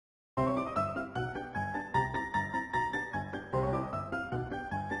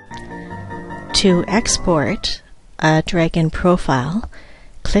To export a Dragon profile,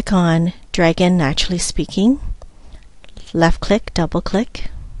 click on Dragon Naturally Speaking, left-click, double-click.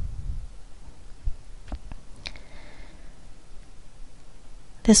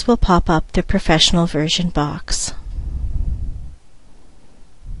 This will pop up the professional version box.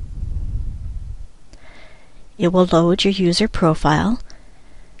 It will load your user profile.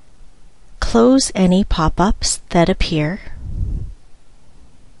 Close any pop-ups that appear,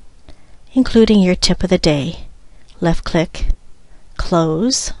 including your tip of the day. Left-click,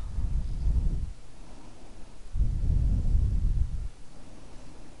 close.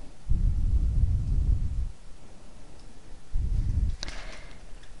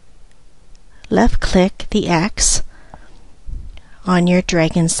 Left-click the X on your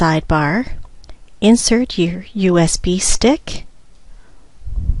Dragon sidebar. Insert your USB stick.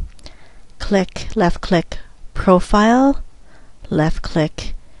 Left-click Profile.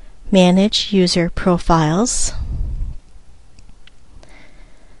 Left-click Manage User Profiles.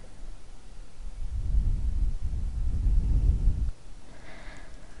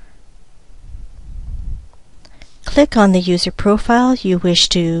 Click on the user profile you wish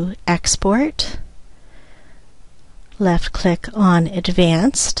to export. Left-click on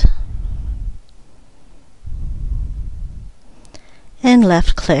Advanced. And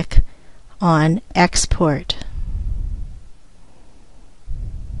left-click on Export.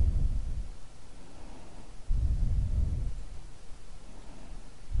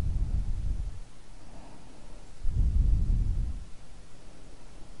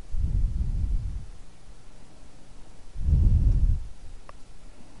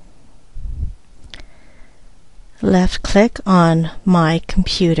 Left-click on My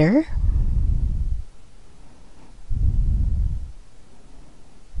Computer.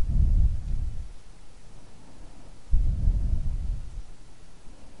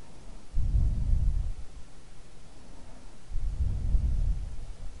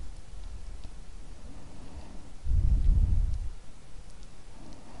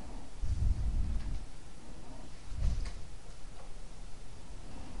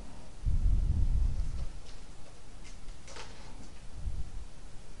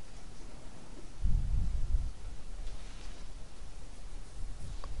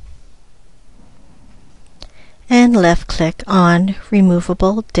 And left-click on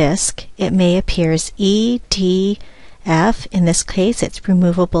Removable Disk. It may appear as E, D, F. In this case, it's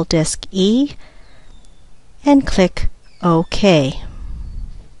Removable Disk E. And click OK.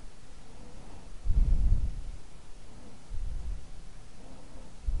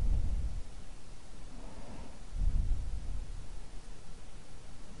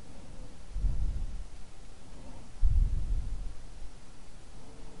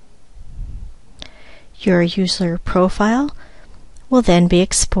 Your user profile will then be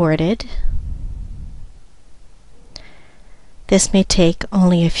exported. This may take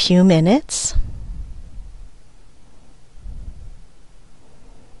only a few minutes.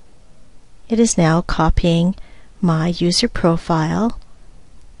 It is now copying my user profile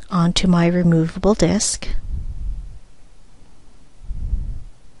onto my removable disk.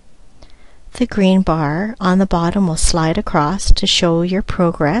 The green bar on the bottom will slide across to show your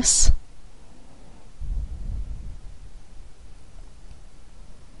progress.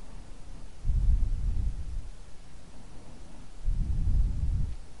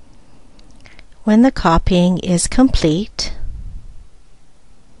 When the copying is complete,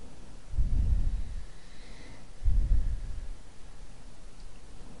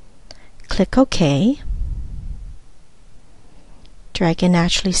 click OK. Dragon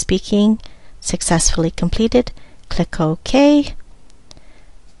Naturally Speaking successfully completed. Click OK.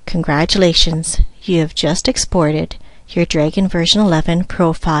 Congratulations, you have just exported your Dragon version 11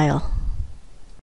 profile.